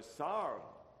that with sorrow.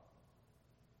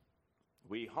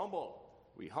 We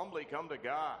humbly come to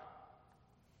God.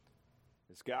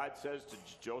 As God says to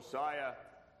Josiah,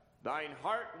 thine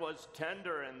heart was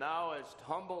tender, and thou hast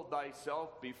humbled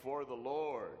thyself before the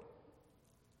Lord.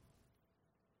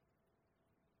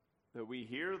 That we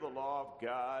hear the law of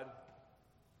God,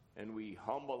 and we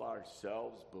humble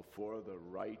ourselves before the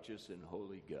righteous and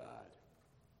holy God,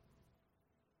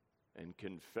 and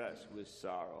confess with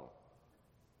sorrow,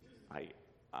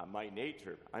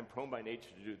 I'm prone by nature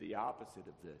to do the opposite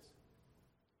of this.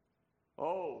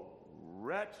 Oh,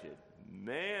 wretched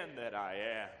man that I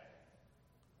am,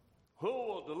 who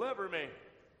will deliver me?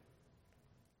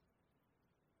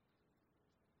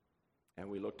 And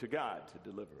we look to God to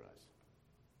deliver us.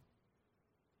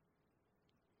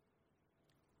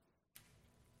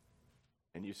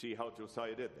 And you see how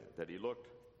Josiah did that he looked.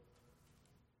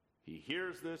 He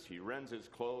hears this, he rends his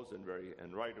clothes,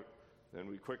 then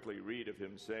we quickly read of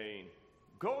him saying,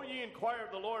 go ye inquire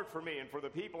of the Lord for me and for the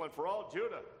people and for all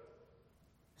Judah.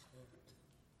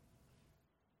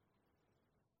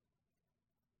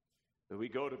 That we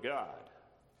go to God,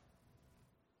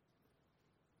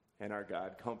 and our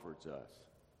God comforts us.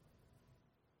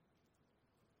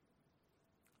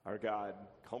 Our God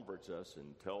comforts us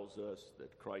and tells us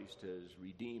that Christ has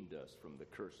redeemed us from the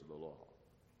curse of the law.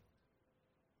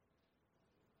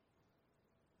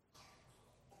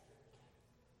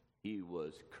 He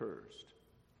was cursed,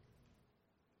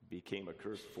 became a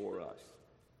curse for us.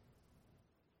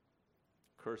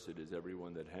 Cursed is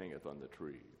everyone that hangeth on the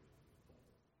tree.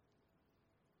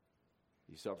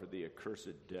 He suffered the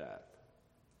accursed death.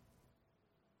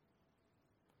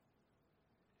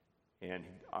 And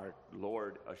our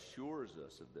Lord assures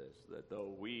us of this, that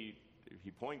though he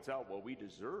points out what we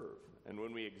deserve, and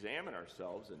when we examine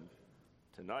ourselves, and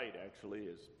tonight actually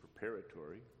is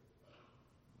preparatory,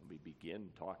 we begin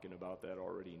talking about that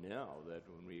already now, that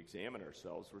when we examine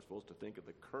ourselves, we're supposed to think of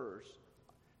the curse,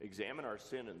 examine our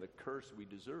sin and the curse we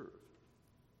deserve.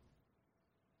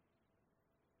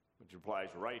 Which applies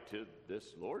right to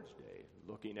this Lord's Day,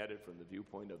 looking at it from the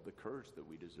viewpoint of the curse that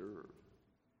we deserve.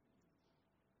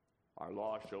 Our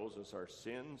law shows us our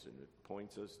sins, and it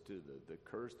points us to the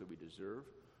curse that we deserve,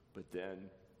 but then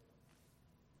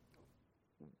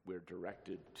we're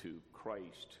directed to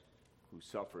Christ, who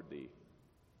suffered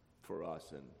for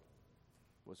us and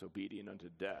was obedient unto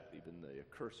death, even the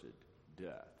accursed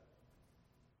death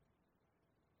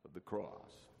of the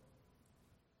cross.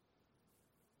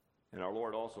 And our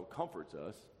Lord also comforts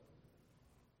us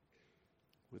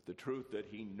with the truth that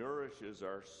he nourishes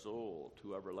our soul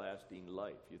to everlasting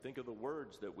life. You think of the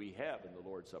words that we have in the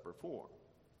Lord's Supper form.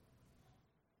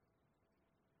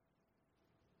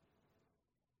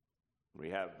 We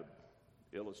have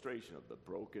the illustration of the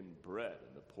broken bread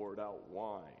and the poured out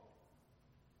wine.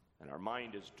 And our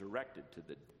mind is directed to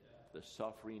the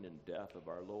suffering and death of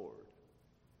our Lord.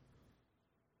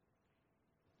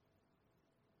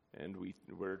 And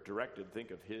we're directed to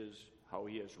think of how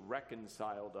he has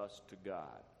reconciled us to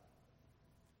God.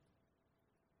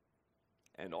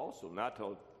 And also,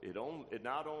 it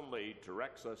not only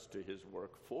directs us to his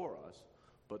work for us,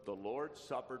 but the Lord's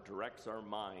Supper directs our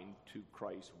mind to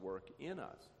Christ's work in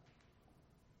us.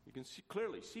 You can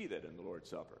clearly see that in the Lord's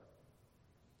Supper.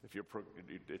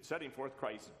 It's setting forth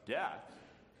Christ's death,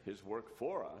 his work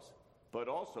for us, but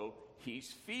also he's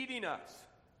feeding us.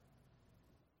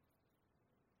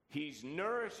 He's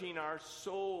nourishing our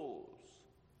souls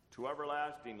to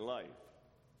everlasting life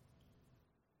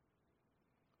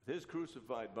with his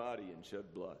crucified body and shed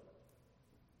blood.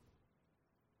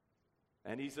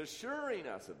 And he's assuring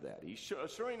us of that. He's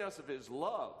assuring us of his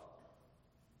love,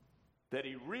 that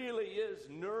he really is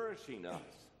nourishing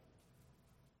us.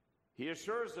 He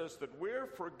assures us that we're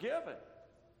forgiven,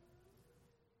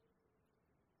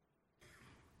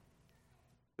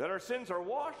 that our sins are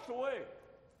washed away,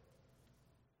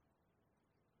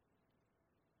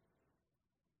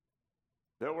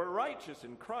 that we're righteous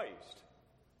in Christ,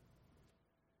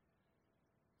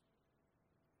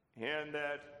 and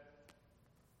that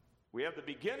we have the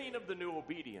beginning of the new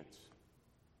obedience,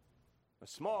 a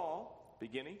small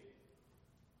beginning,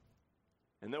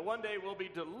 and that one day we'll be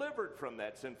delivered from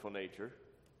that sinful nature.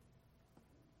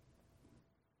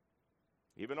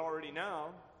 Even already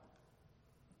now,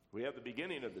 we have the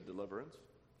beginning of the deliverance.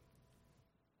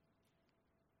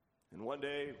 And one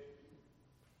day,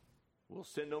 we'll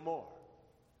sin no more.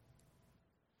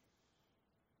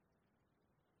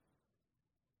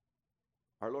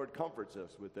 Our Lord comforts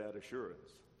us with that assurance.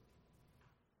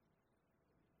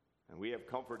 And we have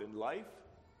comfort in life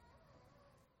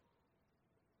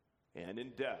and in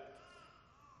death,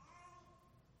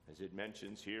 as it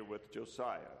mentions here with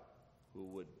Josiah, who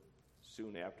would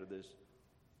soon after this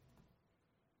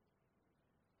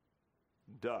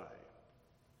die.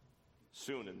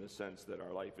 Soon in the sense that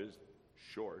our life is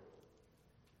short.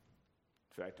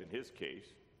 In fact, in his case,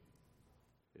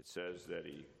 it says that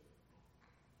he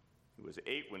was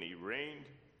 8 when he reigned,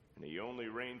 and he only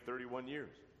reigned 31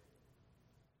 years.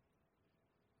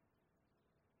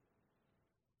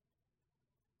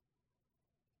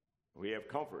 We have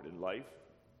comfort in life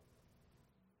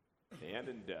and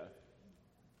in death,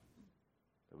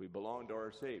 that we belong to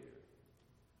our Savior.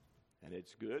 And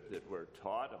it's good that we're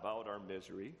taught about our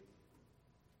misery.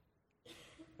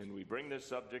 And we bring this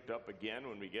subject up again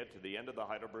when we get to the end of the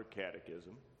Heidelberg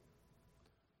Catechism.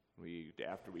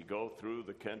 After we go through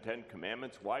the 10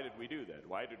 commandments, why did we do that?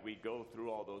 Why did we go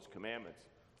through all those commandments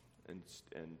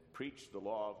and preach the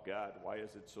law of God? Why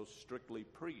is it so strictly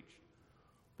preached?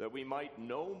 That we might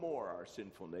know more our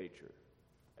sinful nature.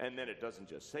 And then it doesn't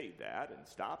just say that and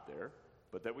stop there,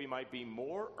 but that we might be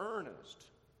more earnest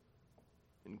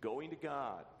in going to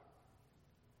God,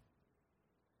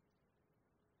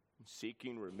 and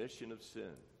seeking remission of sins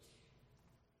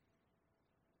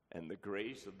and the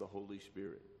grace of the Holy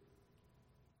Spirit.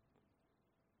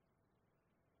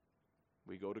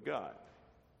 We go to God.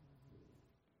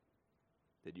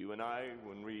 That you and I,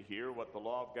 when we hear what the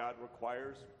law of God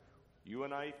requires, you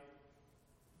and I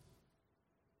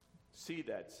see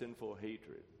that sinful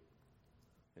hatred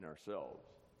in ourselves,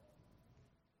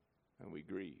 and we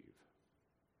grieve,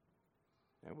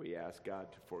 and we ask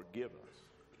God to forgive us,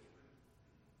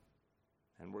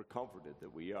 and we're comforted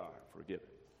that we are forgiven,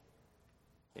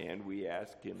 and we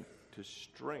ask him to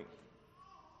strengthen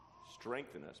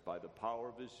us by the power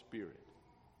of his Spirit,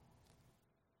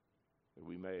 that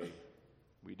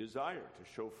we desire to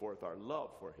show forth our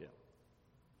love for him,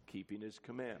 keeping his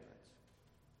commandments,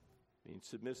 being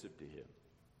submissive to him,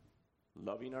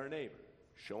 loving our neighbor,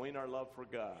 showing our love for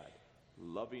God,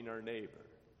 loving our neighbor.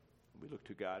 We look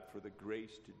to God for the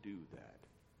grace to do that.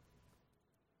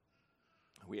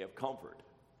 We have comfort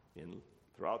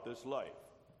throughout this life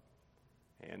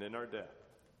and in our death,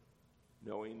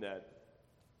 knowing that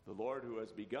the Lord who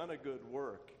has begun a good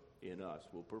work in us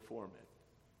will perform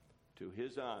it to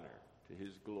his honor, to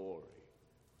his glory.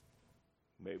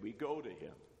 May we go to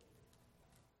him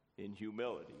in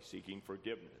humility, seeking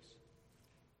forgiveness.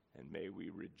 And may we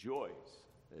rejoice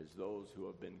as those who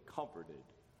have been comforted,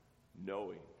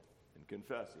 knowing and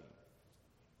confessing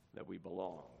that we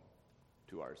belong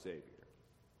to our Savior.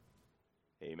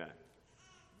 Amen.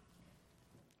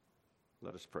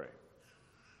 Let us pray.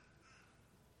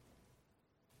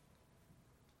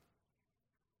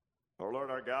 Our Lord,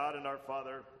 our God, and our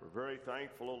Father, we're very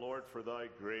thankful, O Lord, for thy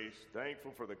grace,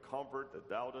 thankful for the comfort that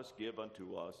thou dost give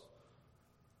unto us.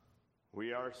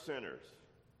 We are sinners.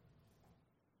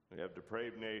 We have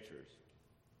depraved natures.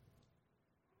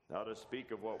 Now to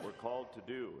speak of what we're called to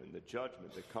do and the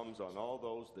judgment that comes on all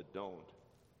those that don't.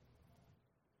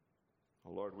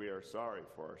 Oh Lord, we are sorry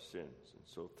for our sins and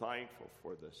so thankful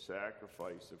for the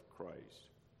sacrifice of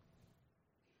Christ.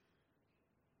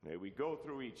 May we go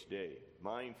through each day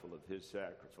mindful of his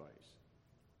sacrifice,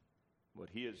 what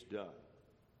he has done,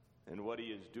 and what he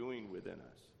is doing within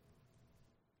us.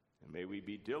 And may we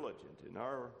be diligent in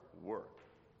our work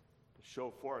to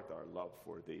show forth our love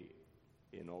for thee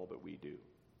in all that we do.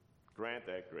 Grant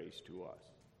that grace to us,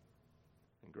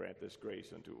 and grant this grace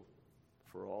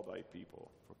for all thy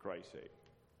people, for Christ's sake.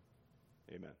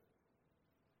 Amen.